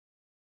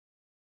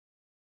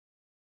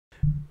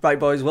Right,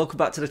 boys, welcome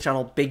back to the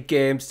channel. Big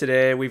games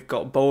today. We've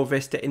got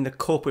Boavista in the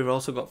cup. We've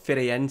also got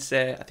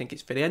Firenze. I think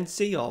it's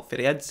Firenze or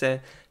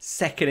Firenze,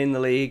 second in the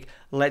league.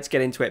 Let's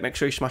get into it. Make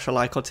sure you smash a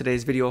like on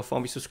today's video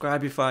for me.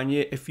 Subscribe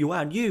if you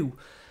are new.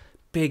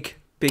 Big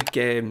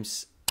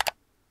games.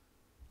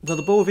 Well,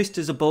 the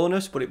Boavista's a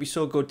bonus, but it'd be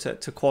so good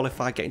to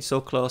qualify, getting so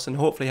close, and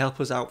hopefully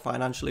help us out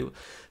financially,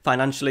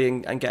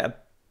 and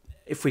get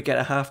if we get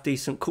a half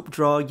decent cup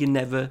draw. You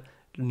never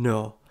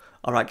know.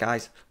 All right,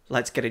 guys,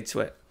 let's get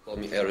into it. Call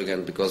me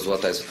arrogant because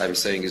what I'm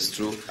saying is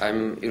true.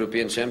 I'm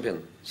European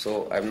champion,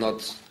 so I'm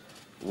not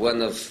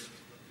one of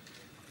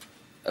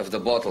the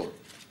bottle.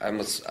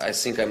 I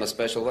think I'm a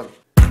special one.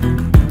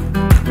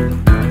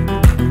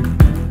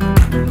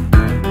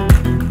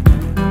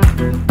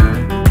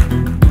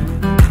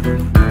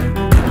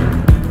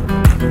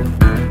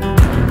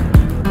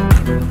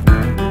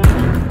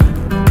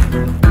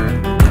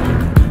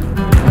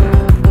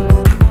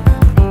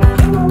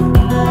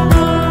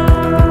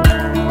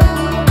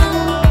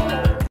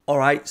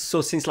 Alright,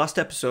 so since last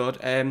episode,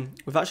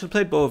 we've actually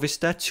played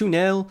Boavista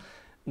 2-0.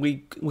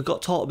 We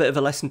got taught a bit of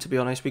a lesson, to be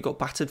honest. We got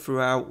battered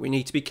throughout. We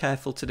need to be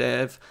careful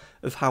today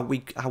of how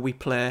we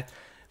play.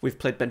 We've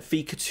played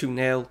Benfica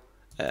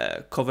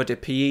 2-0, Cover de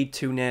PE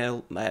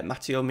 2-0,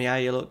 Matteo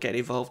Miailo getting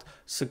involved,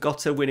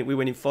 Sagota winning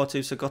 4-2,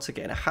 Sagota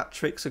getting a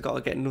hat-trick,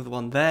 Sagota getting another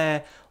one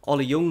there,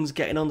 Ollie Young's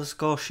getting on the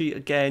score sheet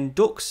again,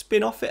 Duck's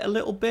spin off it a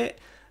little bit,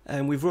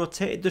 and we've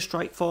rotated the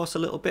strike force a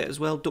little bit as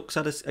well. Duck's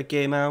had a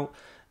game out.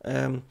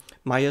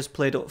 Maya's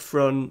played up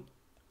front,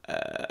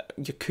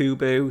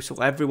 Yakubu, so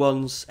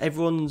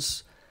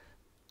everyone's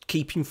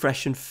keeping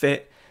fresh and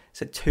fit.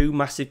 So 2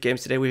 massive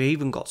games today. We've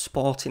even got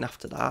Sporting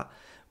after that.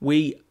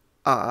 We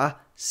are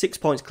 6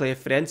 points clear.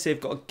 Firenze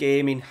have got a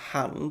game in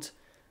hand,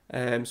 so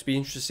it'll be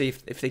interesting to see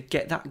if they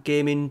get that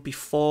game in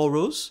before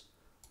us.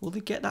 Will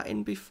they get that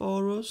in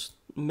before us?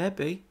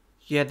 Maybe.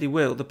 Yeah, they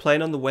will. They're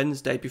playing on the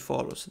Wednesday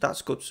before us, so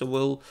that's good. So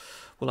we'll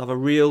have a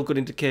real good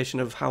indication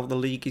of how the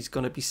league is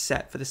going to be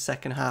set for the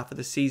second half of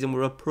the season.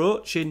 We're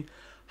approaching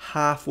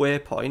halfway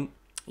point.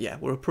 Yeah,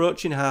 we're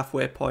approaching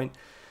halfway point.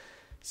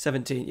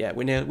 17. Yeah,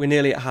 we're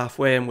nearly at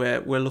halfway, and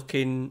we're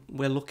looking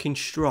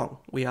strong.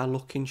 We are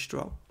looking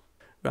strong.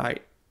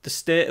 Right. The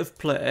state of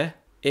play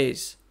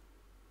is,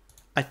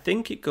 I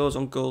think it goes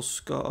on goals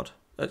scored.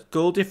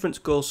 Goal difference,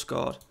 goals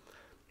scored.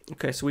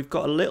 Okay, so we've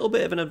got a little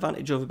bit of an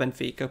advantage over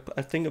Benfica,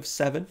 a thing of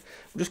 7.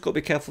 We've just got to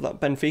be careful that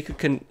Benfica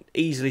can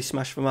easily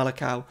smash for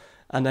Malacao,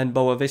 and then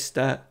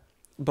Boavista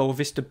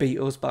beat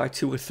us by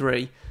 2 or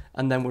 3,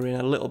 and then we're in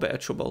a little bit of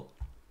trouble.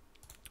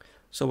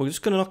 So we're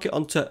just going to knock it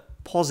onto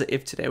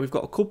positive today. We've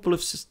got a couple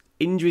of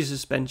injury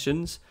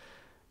suspensions.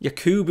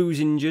 Yakubu's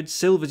injured,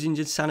 Silva's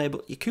injured, Sané,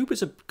 but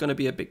Yakubu's going to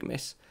be a big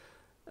miss.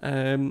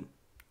 So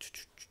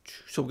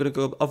we're going to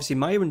go, obviously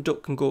Maya and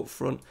Duck can go up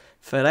front.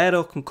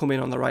 Ferrero can come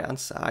in on the right-hand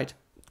side.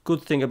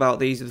 Good thing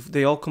about these is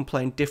they all can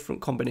play in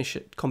different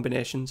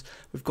combinations.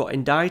 We've got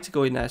Ndai to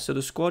go in there, so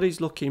the squad is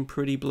looking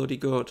pretty bloody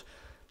good.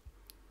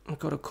 I've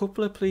got a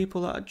couple of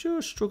people that are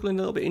just struggling a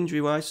little bit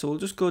injury-wise, so we'll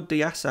just go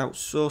Diaz out,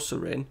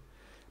 Sosa in.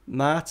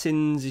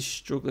 Martins is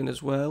struggling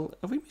as well.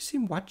 Are we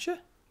missing Wadja?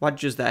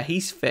 Wadja's there,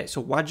 he's fit,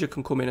 so Wadja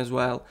can come in as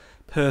well.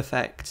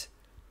 Perfect.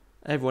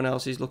 Everyone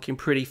else is looking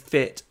pretty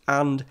fit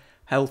and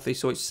healthy,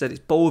 so it's said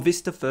it's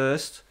Boavista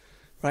first.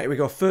 Right, here we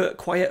go.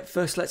 Quiet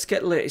first, let's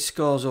get the latest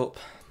scores up.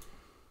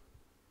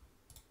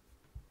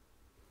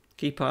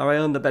 Keep our eye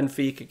on the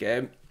Benfica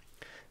game,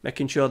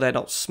 making sure they're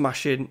not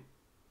smashing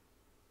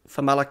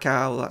for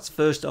Malacao. That's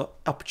first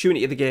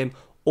opportunity of the game,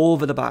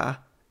 over the bar.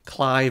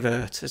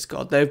 Kluivert has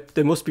got.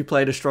 They must be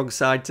playing a strong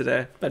side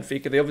today,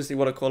 Benfica. They obviously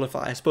want to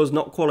qualify. I suppose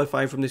not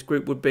qualifying from this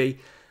group would be,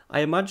 I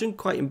imagine,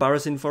 quite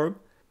embarrassing for them.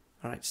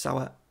 All right,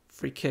 Sauer,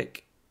 free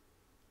kick.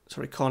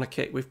 Sorry, corner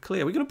kick. We're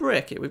clear. We're going to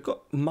break it. We've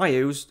got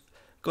Mayu's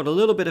got a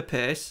little bit of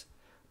pace.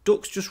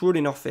 Duck's just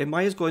running off him.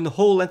 Maya's going the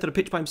whole length of the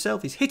pitch by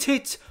himself. He's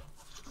hit.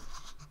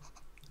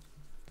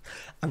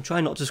 I'm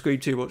trying not to scream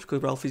too much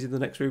because Ralphie's in the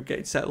next room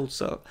getting settled,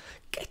 so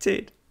get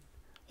in.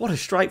 What a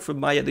strike from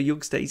Maya, the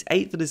youngster. He's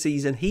 8th of the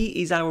season.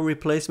 He is our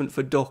replacement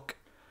for Duck.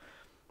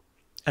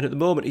 And at the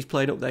moment, he's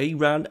playing up there. He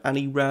ran, and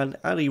he ran,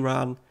 and he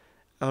ran.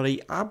 And he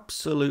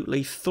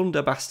absolutely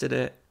thunderbasted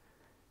it.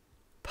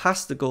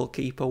 Past the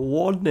goalkeeper.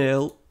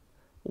 1-0.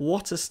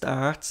 What a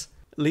start.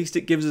 At least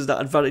it gives us that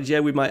advantage.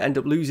 Yeah, we might end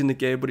up losing the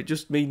game, but it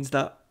just means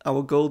that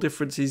our goal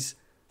difference is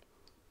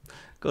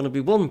going to be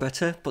 1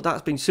 better. But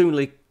that's been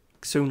soon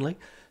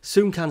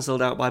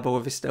cancelled out by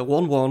Boavista.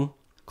 1-1,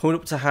 coming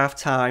up to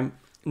half-time.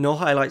 No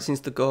highlights since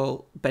the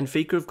goal.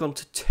 Benfica have gone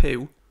to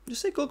 2.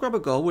 Just say go grab a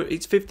goal.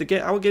 It's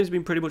 50. Our game's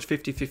been pretty much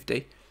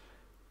 50-50.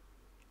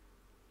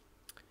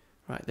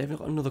 Right, they've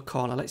got another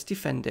corner. Let's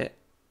defend it.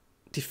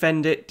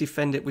 Defend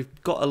it.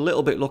 We've got a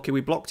little bit lucky.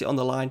 We blocked it on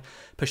the line.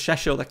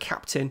 Pacheco, the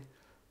captain.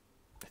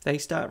 If they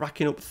start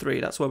racking up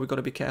 3, that's where we've got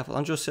to be careful.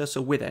 Andrew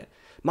Sosa with it.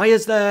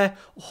 Maya's there.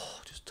 Oh,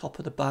 just top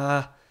of the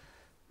bar.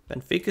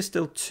 Benfica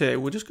still 2.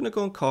 We're just going to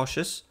go on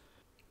cautious.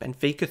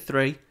 Benfica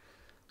 3.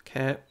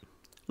 Okay.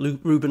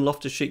 Ruben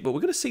Loftus-Cheek. But we're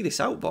going to see this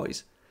out,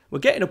 boys. We're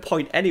getting a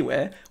point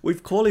anyway.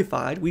 We've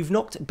qualified. We've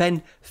knocked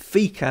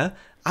Benfica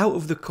out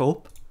of the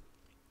cup.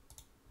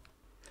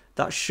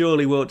 That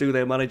surely won't do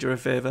their manager a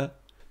favour.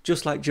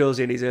 Just like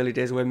Josie in his early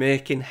days, we're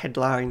making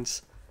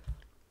headlines.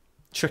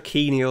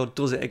 Trequinho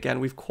does it again.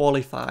 We've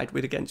qualified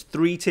with against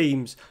 3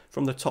 teams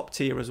from the top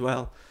tier as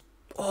well.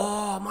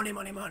 Oh, money,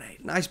 money, money.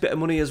 Nice bit of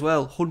money as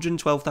well.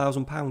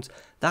 £112,000.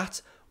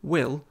 That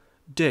will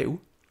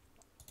do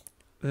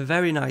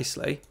very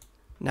nicely.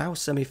 Now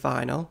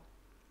semi-final.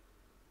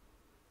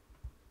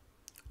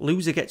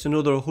 Loser gets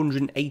another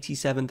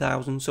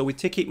 187,000. So with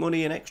ticket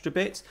money and extra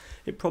bits,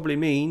 it probably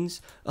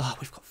means... Oh,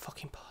 we've got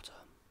fucking Porto.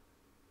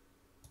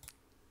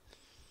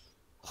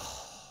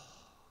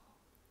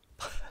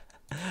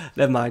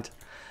 Never mind.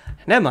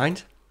 Never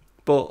mind.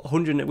 But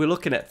 100, we're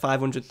looking at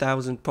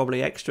 500,000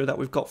 probably extra that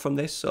we've got from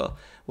this. So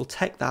we'll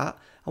take that.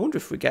 I wonder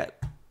if we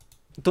get...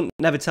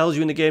 Never tells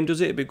you in the game,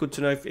 does it? It'd be good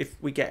to know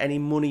if we get any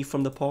money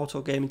from the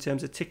Porto game in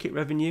terms of ticket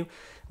revenue.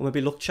 And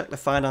maybe check the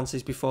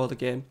finances before the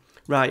game.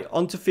 Right,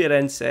 on to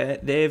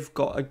Firenze. They've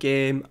got a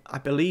game, I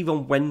believe,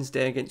 on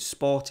Wednesday against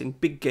Sporting.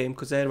 Big game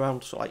because they're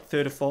around like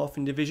 3rd or 4th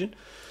in division.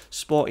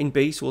 Sporting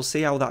B, so we'll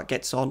see how that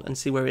gets on and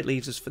see where it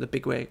leaves us for the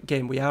big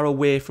game. We are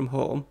away from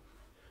home.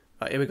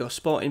 Right, here we go.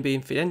 Sporting B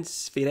in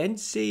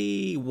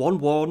Firenze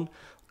 1-1.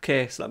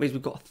 Okay, so that means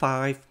we've got a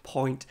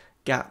 5-point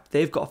gap.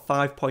 They've got a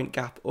 5-point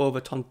gap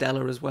over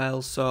Tondela as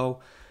well, so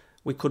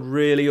we could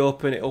really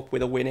open it up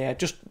with a win here.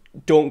 Just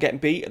don't get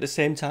beat at the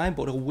same time,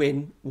 but a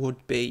win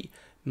would be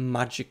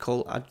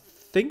magical. I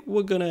think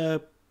we're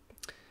gonna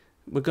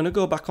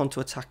go back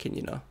onto attacking,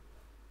 you know.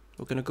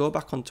 We're gonna go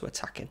back onto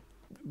attacking.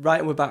 Right,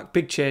 and we're back.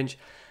 Big change.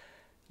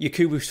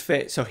 Yakubu's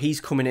fit, so he's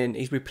coming in.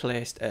 He's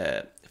replaced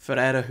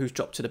Ferreira, who's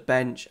dropped to the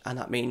bench, and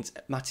that means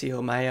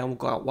Matteo Maya will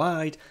go out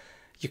wide.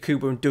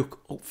 Yakubu and Duke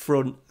up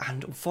front,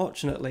 and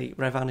unfortunately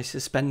Revan is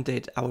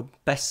suspended. Our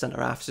best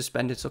centre-half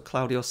suspended, so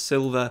Claudio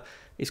Silva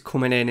is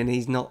coming in and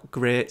he's not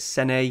great.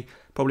 Sene,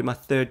 probably my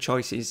 3rd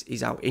choice,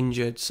 he's out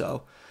injured,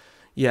 so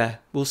yeah,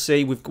 we'll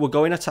see. We're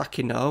going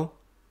attacking now.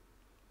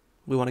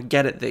 We want to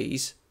get at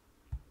these.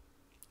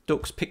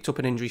 Duck's picked up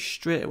an injury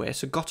straight away,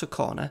 so got a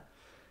corner,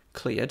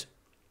 cleared.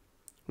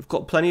 We've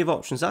got plenty of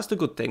options. That's the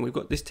good thing. We've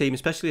got this team,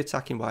 especially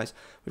attacking-wise,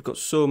 we've got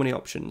so many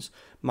options.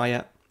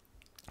 Maya,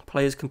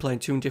 players can play in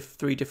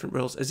 3 different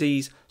roles.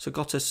 Aziz, so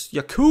got us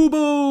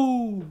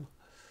Yakubu.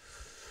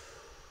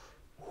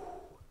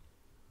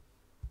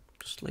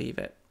 Just leave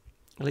it.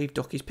 Leave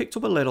Duck. He's picked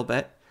up a little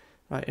bit.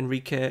 Right,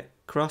 Enrique,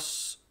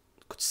 cross.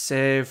 Good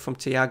save from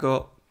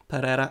Thiago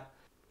Pereira.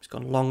 He's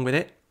gone long with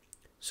it.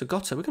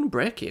 Sogota, we're going to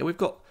break here. We've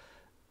got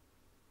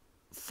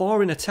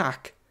 4 in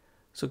attack.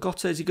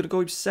 Sogota, is he going to go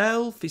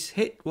himself? He's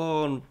hit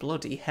one.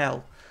 Bloody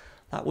hell.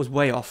 That was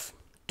way off.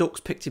 Duck's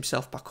picked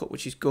himself back up,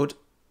 which is good.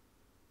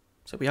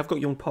 So we have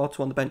got young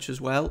Porto on the bench as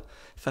well.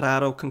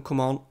 Ferraro can come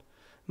on.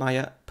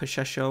 Maya,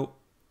 Pacheco.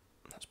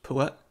 That's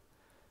poor.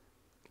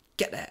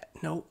 Get there.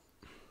 No.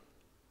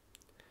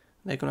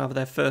 They're going to have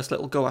their first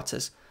little go at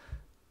us.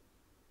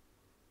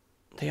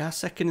 They are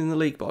 2nd in the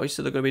league, boys,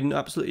 so they're going to be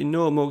absolutely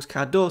no mugs.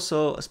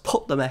 Cardoso has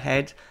put them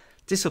ahead.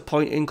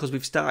 Disappointing because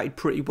we've started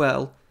pretty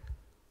well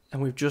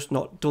and we've just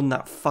not done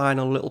that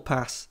final little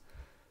pass.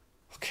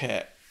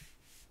 Okay.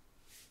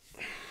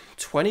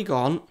 20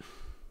 gone.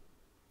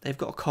 They've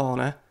got a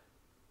corner.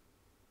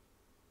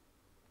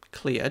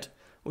 Cleared.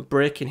 We're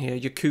breaking here.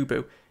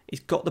 Yakubu.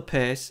 He's got the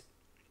pace.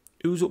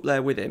 Who's up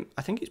there with him?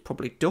 I think it's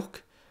probably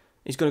Duck.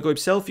 He's going to go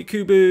himself.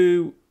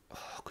 Yakubu.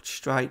 Oh, good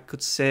strike.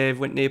 Good save.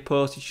 Went near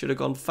post. He should have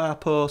gone far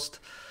post.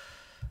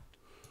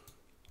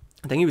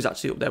 I think he was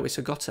actually up there with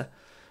Sogota.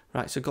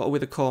 Right, Sogota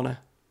with a corner.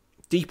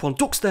 Deep one.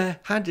 Duck's there.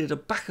 Handed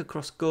it back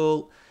across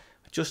goal.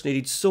 I just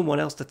needed someone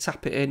else to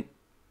tap it in.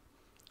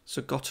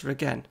 Sogota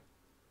again.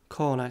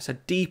 Corner. It's a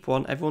deep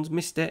one. Everyone's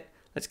missed it.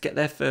 Let's get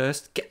there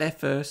first. Get there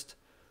first.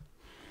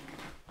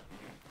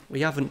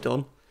 We haven't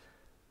done.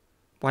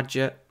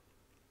 Wadja.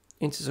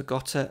 Into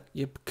Sogota.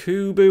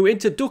 Yakubu.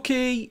 Into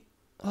Ducky.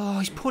 Oh,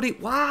 he's put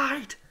it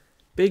wide.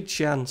 Big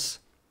chance.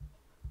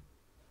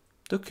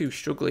 Ducky's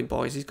struggling,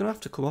 boys. He's going to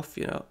have to come off,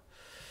 you know.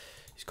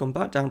 He's gone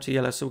back down to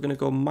yellow, so we're going to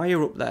go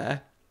Maya up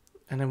there.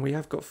 And then we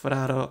have got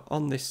Ferraro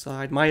on this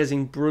side. Maya's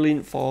in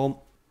brilliant form.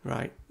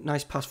 Right,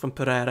 nice pass from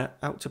Pereira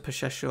out to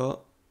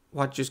Pacheco.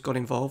 Wadja's got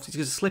involved. He's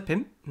going to slip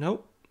him.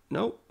 No,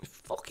 no. He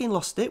fucking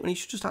lost it when he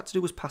just had to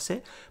do was pass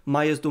it.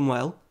 Maya's done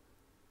well.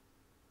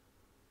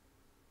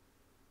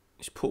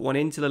 He's put one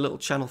into the little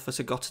channel for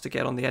Sogota to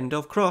get on the end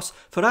of. Cross.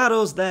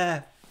 Ferraro's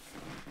there.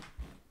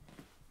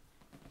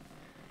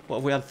 What,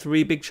 have we had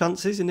 3 big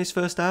chances in this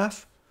first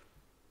half?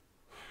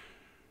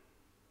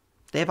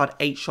 They've had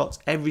 8 shots,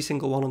 every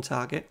single one on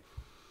target.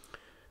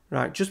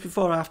 Right, just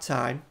before half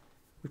time,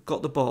 we've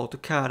got the ball.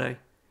 Dukare,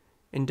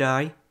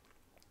 Ndai,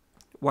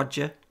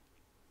 Wadja.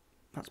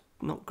 That's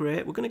not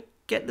great. We're going to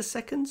get the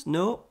seconds?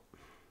 No.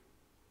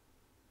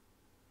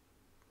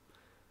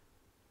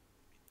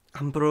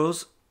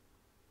 Ambrose.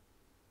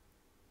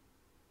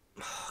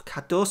 Oh,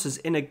 Cardoso's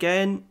in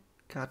again.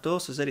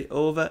 Cardoso's had it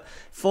over.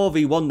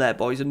 4v1 there,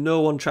 boys, and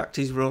no one tracked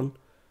his run.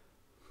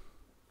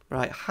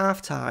 Right,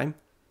 half time.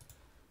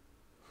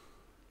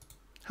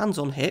 Hands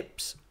on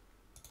hips.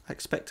 I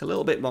expect a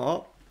little bit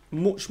more.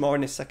 Much more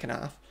in this second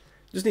half.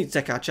 Just need to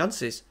take our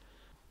chances.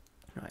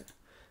 Right.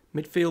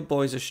 Midfield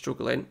boys are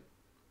struggling.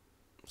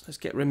 So let's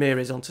get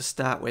Ramirez on to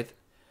start with.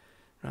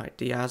 Right,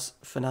 Diaz,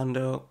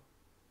 Fernando.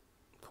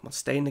 Come on,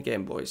 stay in the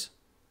game, boys.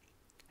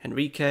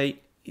 Enrique,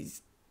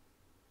 he's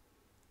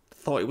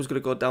thought he was going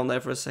to go down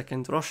there for a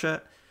second.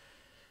 Rocha,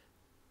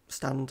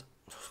 stand.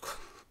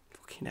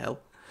 Fucking hell.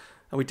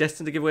 Are we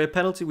destined to give away a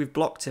penalty? We've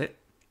blocked it.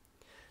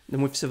 And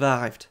then we've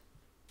survived.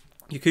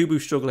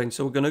 Yakubu's struggling,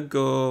 so we're going to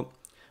go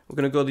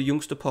the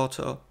youngster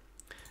Porto.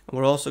 And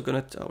we're also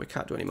going to... Oh, we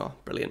can't do any more.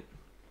 Brilliant.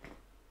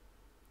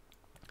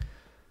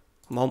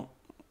 Come on.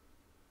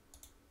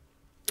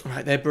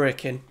 Right, they're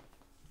breaking.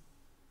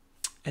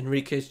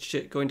 Enrique's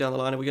going down the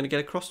line. Are we going to get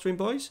across to him,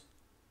 boys?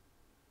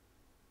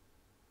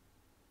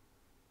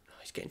 Oh,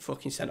 he's getting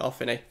fucking sent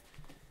off, isn't he?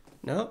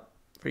 No.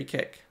 Free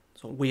kick.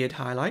 It's a weird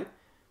highlight.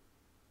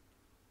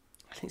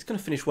 I think it's going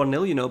to finish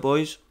 1-0, you know,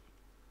 boys.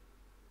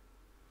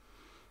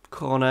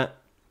 Corner.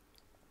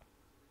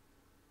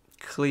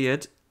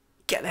 Cleared.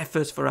 Get there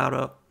first,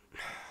 Ferraro.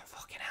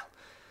 Fucking hell.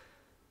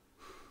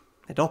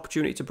 Had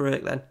opportunity to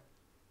break then.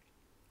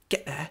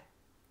 Get there.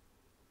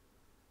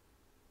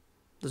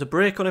 There's a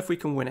break on if we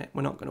can win it.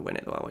 We're not going to win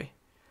it though, are we?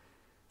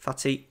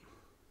 Fatty.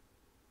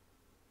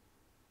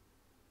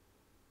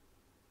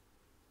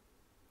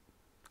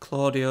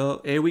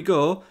 Claudio. Here we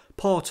go.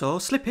 Porto.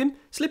 Slip him.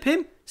 Slip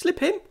him. Slip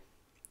him.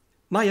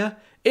 Maya.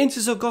 Into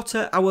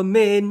Zogota, our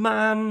main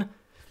man.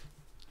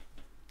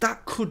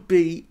 That could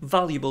be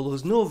valuable.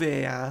 There's no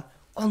VAR.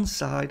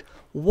 Onside.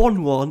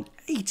 1-1.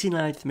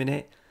 89th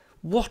minute.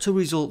 What a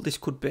result this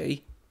could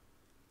be.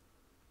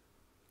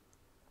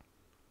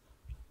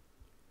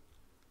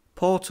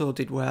 Porto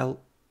did well.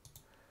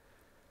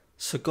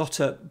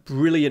 Zogota,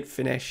 brilliant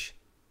finish.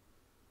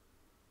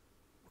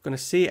 We're going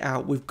to see it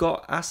out. We've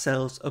got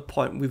ourselves a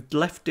point. We've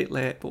left it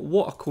late, but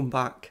what a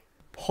comeback.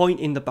 Point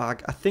in the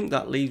bag. I think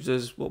that leaves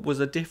us, what was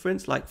the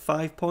difference? Like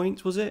 5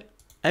 points, was it?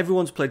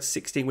 Everyone's played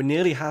 16. We're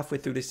nearly halfway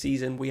through the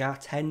season. We are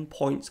 10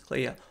 points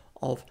clear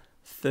of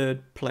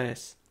third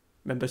place.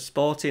 Remember,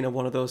 Sporting are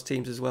one of those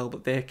teams as well,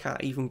 but they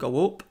can't even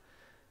go up.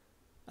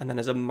 And then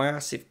there's a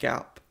massive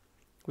gap.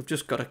 We've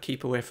just got to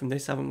keep away from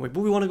this, haven't we?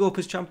 But we want to go up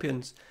as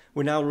champions.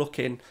 We're now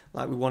looking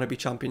like we want to be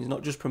champions,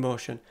 not just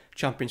promotion.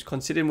 Champions.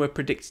 Considering we're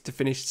predicted to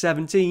finish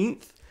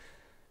 17th,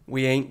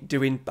 we ain't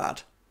doing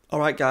bad.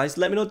 Alright guys,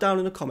 let me know down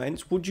in the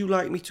comments. Would you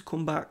like me to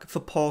come back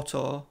for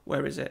Porto?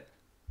 Where is it?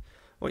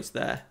 Oh, it's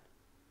there.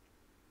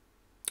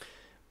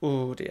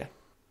 Oh dear.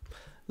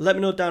 Let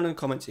me know down in the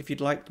comments if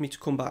you'd like me to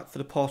come back for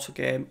the Porto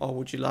game, or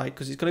would you like,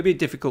 because it's going to be a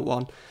difficult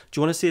one. Do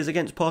you want to see us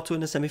against Porto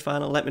in the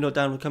semi-final? Let me know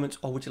down in the comments,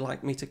 or would you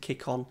like me to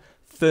kick on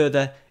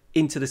further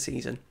into the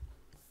season?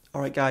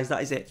 Alright guys,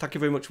 that is it. Thank you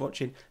very much for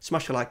watching.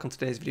 Smash a like on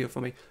today's video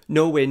for me.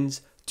 No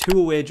wins, 2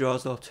 away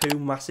draws though, 2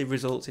 massive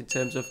results in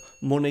terms of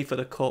money for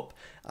the cup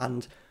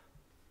and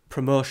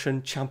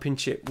promotion,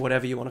 championship,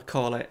 whatever you want to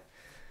call it.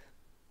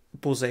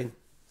 Buzzing.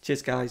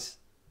 Cheers guys.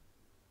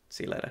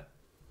 See you later.